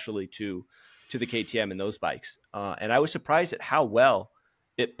figures, especially to the KTM and those bikes. And I was surprised at how well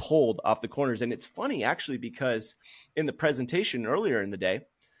it pulled off the corners. And it's funny actually, because in the presentation earlier in the day,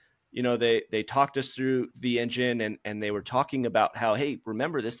 they talked us through the engine and they were talking about how, hey,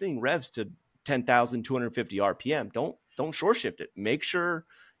 remember, this thing revs to 10,250 RPM. Don't short shift it. Make sure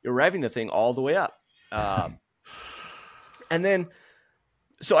you're revving the thing all the way up. And then,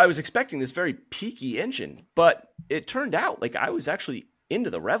 so I was expecting this very peaky engine, but it turned out like I was actually into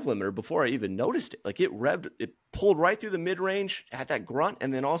the rev limiter before I even noticed it. Like it pulled right through the mid range, had that grunt,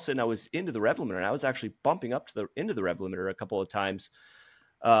 and then all of a sudden I was into the rev limiter, and I was actually bumping up into the rev limiter a couple of times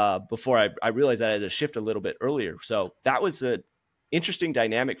before I realized that I had to shift a little bit earlier. So that was an interesting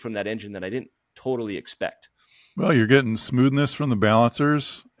dynamic from that engine that I didn't totally expect. Well, you're getting smoothness from the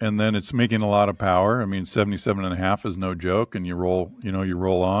balancers, and then it's making a lot of power. I mean, 77.5 is no joke, and you roll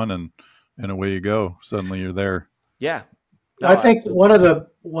on and away you go. Suddenly you're there. Yeah. No, I think one of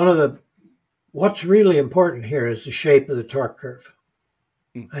the what's really important here is the shape of the torque curve.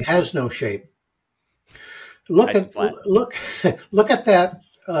 It has no shape. Look at that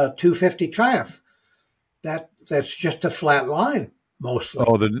 250 Triumph. That's just a flat line mostly.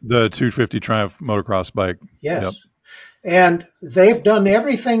 Oh, the 250 Triumph motocross bike. Yes. Yep. And they've done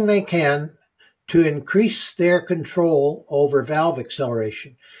everything they can to increase their control over valve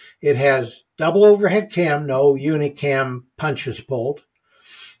acceleration. It has double overhead cam, no unicam punches pulled.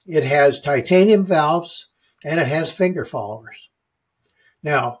 It has titanium valves, and it has finger followers.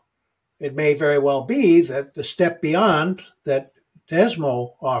 Now, it may very well be that the step beyond that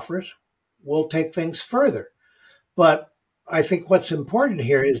Desmo offers will take things further. But I think what's important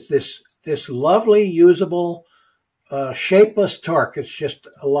here is this lovely, usable, shapeless torque. It's just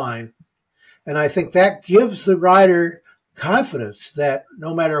a line. And I think that gives the rider confidence that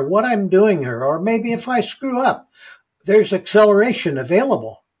no matter what I'm doing here, or maybe if I screw up, there's acceleration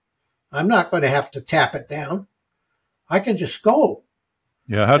available. I'm not going to have to tap it down. I can just go.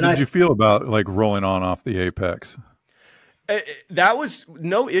 Yeah. How did you feel about like rolling on off the apex? That was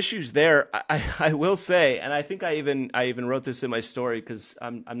no issues there. I will say, and I think I even wrote this in my story because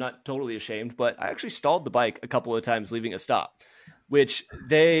I'm not totally ashamed, but I actually stalled the bike a couple of times leaving a stop, which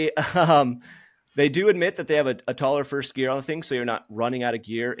they do admit that they have a taller first gear on the thing, so you're not running out of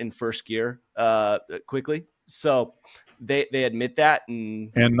gear in first gear quickly. So they admit that,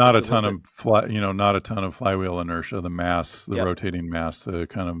 and not a ton of not a ton of flywheel inertia, the mass, the rotating mass to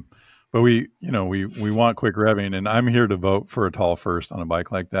kind of. But we want quick revving, and I'm here to vote for a tall first on a bike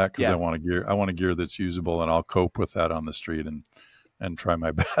like that because I want a gear that's usable, and I'll cope with that on the street and try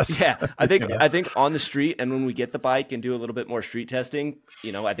my best. Yeah, I think on the street, and when we get the bike and do a little bit more street testing,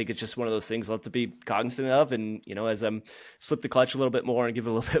 I think it's just one of those things I'll have to be cognizant of, and as I'm slip the clutch a little bit more and give it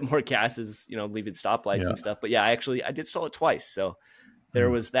a little bit more gas as leaving stoplights and stuff. But yeah, I did stall it twice, so. There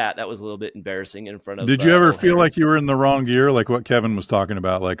was that. That was a little bit embarrassing in front of. Did you ever feel like you were in the wrong gear, like what Kevin was talking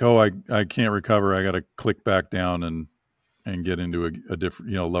about? Like, oh, I can't recover. I got to click back down and get into a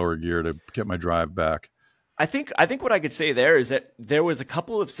different, lower gear to get my drive back. I think what I could say there is that there was a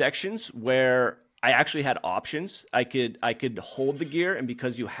couple of sections where I actually had options. I could hold the gear, and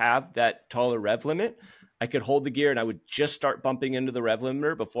because you have that taller rev limit, I could hold the gear, and I would just start bumping into the rev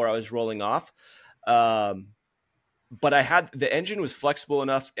limiter before I was rolling off. But the engine was flexible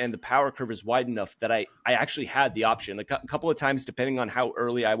enough and the power curve is wide enough that I actually had the option. A couple of times, depending on how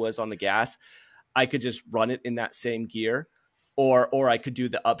early I was on the gas, I could just run it in that same gear, or I could do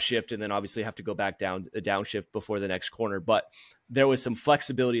the upshift and then obviously have to go back down the downshift before the next corner. But there was some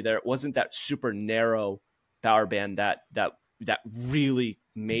flexibility there. It wasn't that super narrow power band that really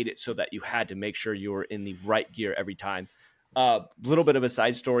made it so that you had to make sure you were in the right gear every time. Little bit of a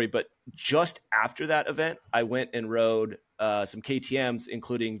side story, but just after that event, I went and rode some KTMs,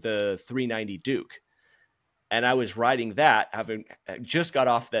 including the 390 Duke. And I was riding that, having just got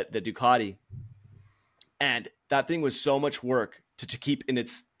off the Ducati. And that thing was so much work to keep in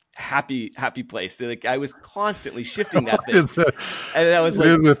its happy place. So, like, I was constantly shifting that thing. And I was like,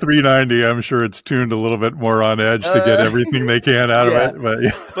 it is a 390. I'm sure it's tuned a little bit more on edge to get everything they can out of it.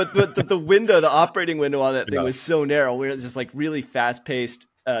 But the operating window on that thing was so narrow. We were just like really fast paced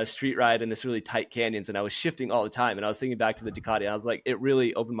street ride in this really tight canyons, and I was shifting all the time. And I was thinking back to the Ducati, and I was like, it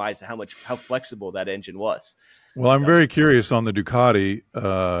really opened my eyes to how flexible that engine was. Well, I'm very curious on the Ducati.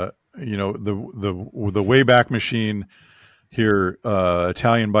 The Wayback Machine. Here,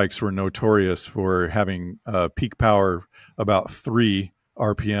 Italian bikes were notorious for having peak power about 3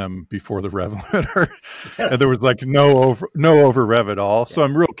 RPM before the rev limiter, and there was like no over rev at all. So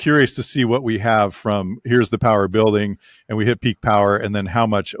I'm real curious to see what we have from here's the power building, and we hit peak power, and then how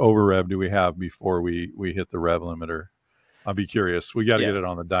much over rev do we have before we hit the rev limiter? I'll be curious. We got to get it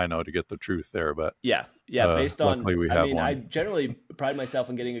on the dyno to get the truth there, but based on, I generally pride myself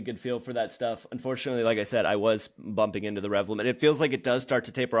on getting a good feel for that stuff. Unfortunately, like I said, I was bumping into the rev limit. It feels like it does start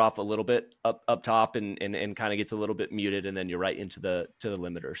to taper off a little bit up top and kind of gets a little bit muted, and then you're right into the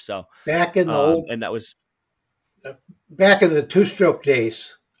limiter. So back in the back in the two-stroke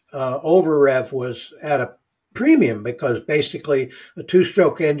days, over rev was at a premium because basically a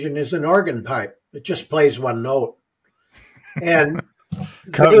two-stroke engine is an organ pipe. It just plays one note. And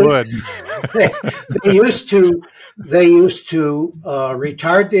cut wood. They used to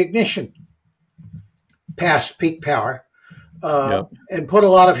retard the ignition past peak power and put a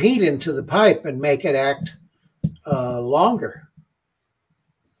lot of heat into the pipe and make it act longer,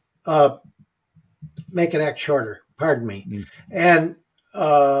 make it act shorter. Pardon me, and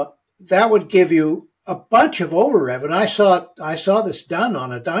that would give you a bunch of over rev. And I saw this done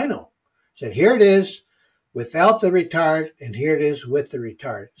on a dyno. Said, here it is without the retard, and here it is with the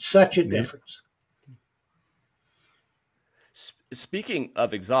retard. Such a difference. Speaking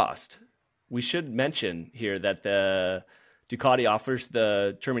of exhaust, we should mention here that the Ducati offers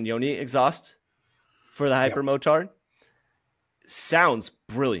the Terminioni exhaust for the Hypermotard. Sounds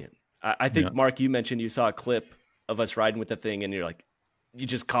brilliant. I think, Mark, you mentioned you saw a clip of us riding with the thing, and you're like, you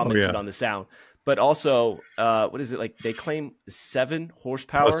just commented on the sound. but also what is it, like they claim 7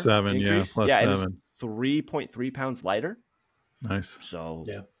 horsepower plus 7, increase. plus Yeah, 7. and it's 3.3 pounds lighter. Nice. So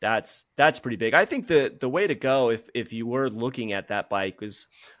Yeah. that's pretty big. I think the way to go if you were looking at that bike is,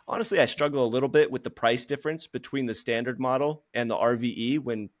 honestly, I struggle a little bit with the price difference between the standard model and the RVE,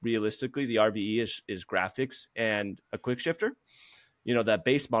 when realistically the RVE is graphics and a quick shifter. You know, that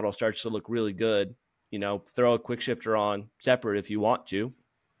base model starts to look really good. You know, throw a quick shifter on separate if you want to,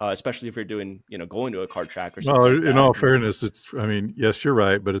 especially if you're doing, you know, going to a kart track or something. Well, like in that. all fairness, I mean, yes, you're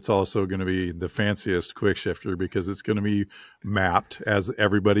right, but it's also going to be the fanciest quick shifter because it's going to be mapped as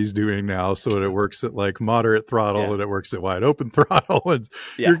everybody's doing now. So that it works at like moderate throttle and it works at wide open throttle. And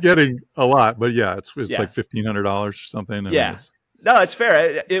you're getting a lot, but it's like $1,500 or something. No, it's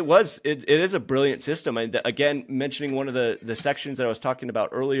fair. It is a brilliant system. And again, mentioning one of the sections that I was talking about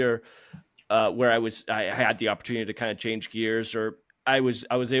earlier, where I had the opportunity to kind of change gears, or I was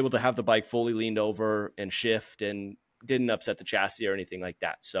able to have the bike fully leaned over and shift and didn't upset the chassis or anything like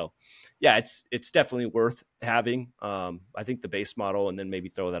that. So yeah, it's definitely worth having. I think the base model, and then maybe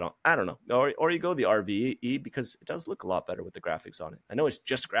throw that on, I don't know, or you go the RVE, because it does look a lot better with the graphics on it. I know it's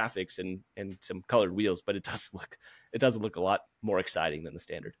just graphics and some colored wheels, but it does look a lot more exciting than the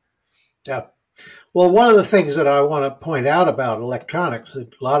standard. Yeah. Well, one of the things that I want to point out about electronics, a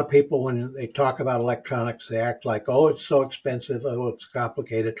lot of people, when they talk about electronics, they act like, oh, it's so expensive, oh, it's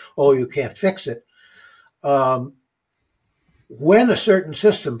complicated, oh, you can't fix it. When a certain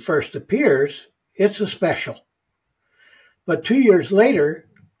system first appears, it's a special. But 2 years later,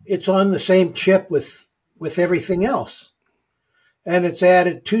 it's on the same chip with everything else. And it's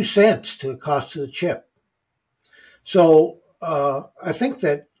added 2 cents to the cost of the chip. So I think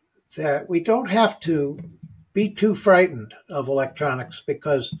that we don't have to be too frightened of electronics,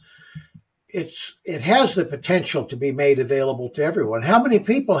 because it has the potential to be made available to everyone. How many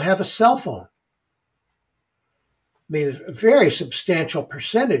people have a cell phone? I mean, a very substantial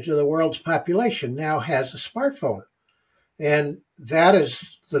percentage of the world's population now has a smartphone. And that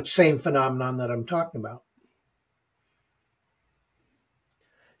is the same phenomenon that I'm talking about.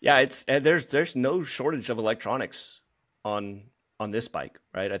 Yeah, there's no shortage of electronics on this bike,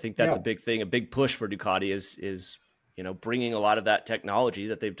 right? I think that's a big thing. A big push for Ducati is you know, bringing a lot of that technology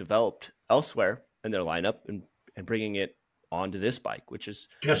that they've developed elsewhere in their lineup and bringing it onto this bike, which is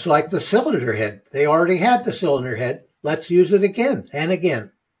just like the cylinder head. They already had the cylinder head. Let's use it again and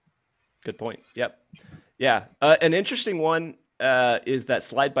again. Good point. Yep. Yeah. An interesting one is that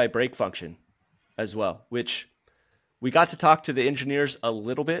slide by brake function as well, which we got to talk to the engineers a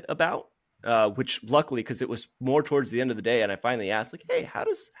little bit about. Which luckily, because it was more towards the end of the day, and I finally asked, like, hey, how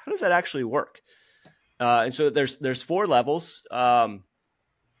does that actually work? And so there's 4 levels.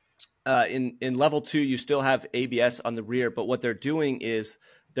 In level 2, you still have ABS on the rear, but what they're doing is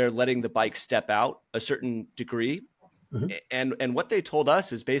they're letting the bike step out a certain degree. Mm-hmm. And what they told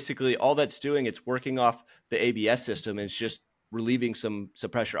us is basically all that's doing, it's working off the ABS system, and it's just relieving some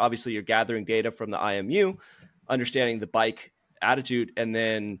pressure. Obviously, you're gathering data from the IMU, understanding the bike attitude, and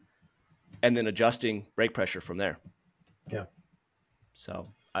then adjusting brake pressure from there. Yeah.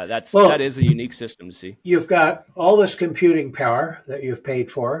 So that is a unique system to see. You've got all this computing power that you've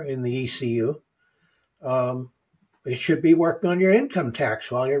paid for in the ECU. It should be working on your income tax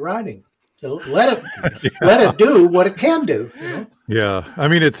while you're riding. So let it do what it can do. You know? Yeah, I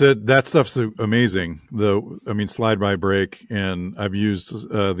mean that stuff's amazing. Slide by brake, and I've used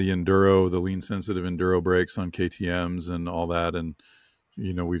the lean sensitive enduro brakes on KTM's and all that, and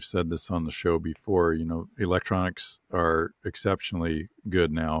you know, we've said this on the show before, you know, electronics are exceptionally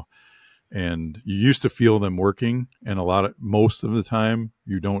good now, and you used to feel them working, and most of the time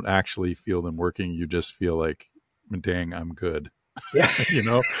you don't actually feel them working. You just feel like, dang, I'm good. Yeah. You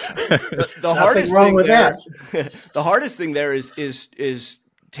know, the hardest thing with that. The hardest thing there is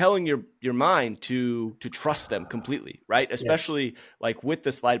telling your mind to trust them completely, right? Especially like with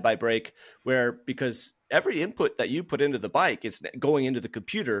the slide by brake, because every input that you put into the bike is going into the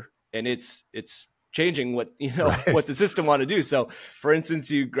computer, and it's changing what what the system want to do. So for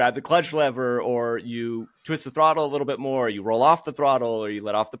instance, you grab the clutch lever, or you twist the throttle a little bit more, or you roll off the throttle, or you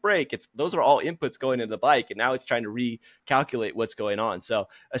let off the brake. Those are all inputs going into the bike, and now it's trying to recalculate what's going on. So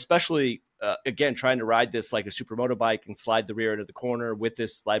especially again, trying to ride this like a supermoto bike and slide the rear into the corner with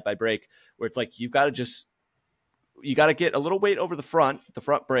this slide by brake, where it's like you got to get a little weight over the front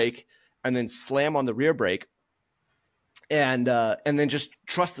brake, and then slam on the rear brake, and then just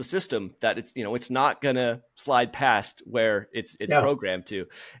trust the system that it's not gonna slide past where it's programmed to,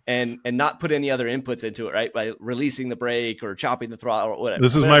 and not put any other inputs into it, right? By releasing the brake or chopping the throttle or whatever.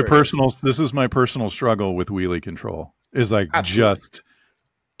 This is my personal struggle with wheelie control, is like Absolutely. Just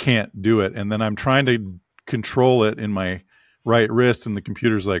can't do it. And then I'm trying to control it in my right wrist, and the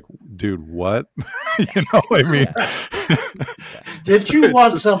computer's like, dude, what? You know, I mean, did you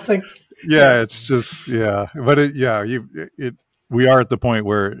want something? Yeah, it's just, but we are at the point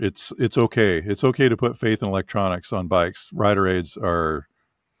where it's okay. It's okay to put faith in electronics on bikes. Rider aids are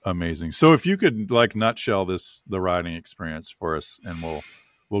amazing. So if you could like nutshell the riding experience for us, and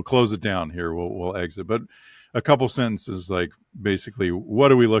we'll close it down here. We'll exit, but a couple sentences, like basically,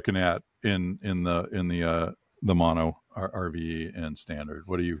 what are we looking at in the mono RVE and standard?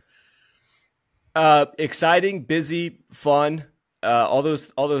 What are you? Exciting, busy, fun. All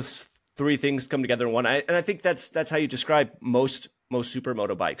those three things come together in one. And I think that's how you describe most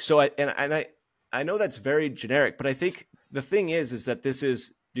supermoto bikes. So I know that's very generic, but I think the thing is that this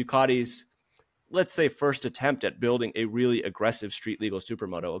is Ducati's, let's say, first attempt at building a really aggressive street legal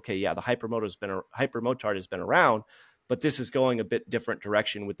supermoto. Okay, yeah, the Hypermotard has been around, but this is going a bit different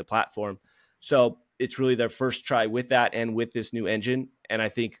direction with the platform. So it's really their first try with that and with this new engine. And I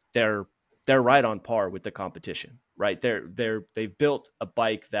think they're right on par with the competition, right? They've built a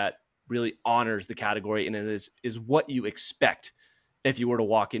bike that really honors the category, and it is what you expect if you were to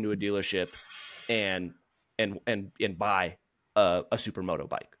walk into a dealership and buy a supermoto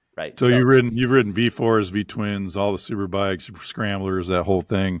bike, right? So you've ridden V4s, V twins, all the super bikes, super scramblers, that whole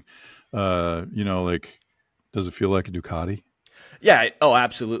thing. Like, does it feel like a Ducati? Yeah. Oh,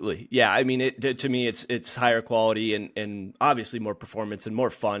 absolutely. Yeah. I mean, to me, it's higher quality and obviously more performance and more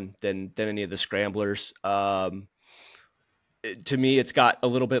fun than any of the scramblers. To me, it's got a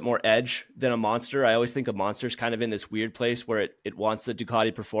little bit more edge than a Monster. I always think a Monster's kind of in this weird place where it wants the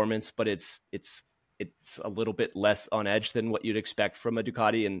Ducati performance, but it's a little bit less on edge than what you'd expect from a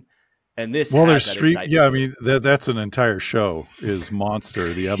Ducati. And this, well, there's street. Yeah. I mean, that's an entire show is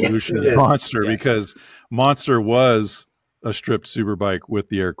Monster, the evolution of Monster, because Monster was a stripped superbike with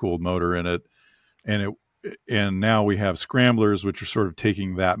the air-cooled motor in it, and now we have scramblers, which are sort of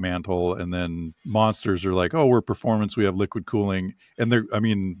taking that mantle, and then Monsters are like, oh, we're performance, we have liquid cooling, and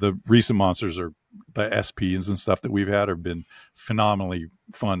the recent Monsters are the SPs and stuff that we've had have been phenomenally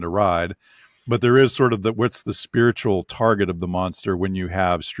fun to ride, but there is sort of what's the spiritual target of the Monster when you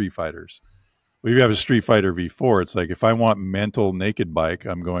have Street Fighters. Well, you have a Street Fighter V4. It's like, if I want mental naked bike,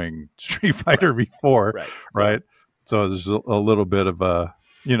 I'm going Street Fighter V4, right? So there's a little bit of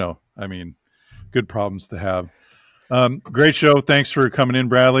good problems to have. Great show. Thanks for coming in,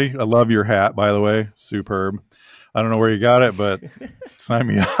 Bradley. I love your hat, by the way. Superb. I don't know where you got it, but sign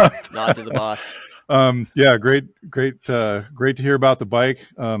me up. Nod to the boss. Great to hear about the bike.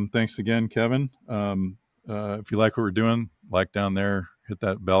 Thanks again, Kevin. If you like what we're doing, like down there, hit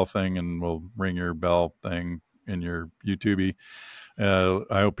that bell thing, and we'll ring your bell thing in your YouTube.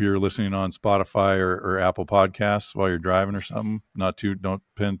 I hope you're listening on Spotify or Apple Podcasts while you're driving or something. Don't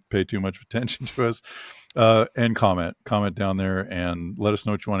pay too much attention to us, and comment down there and let us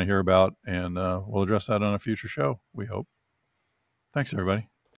know what you want to hear about, and we'll address that on a future show, we hope. Thanks, everybody.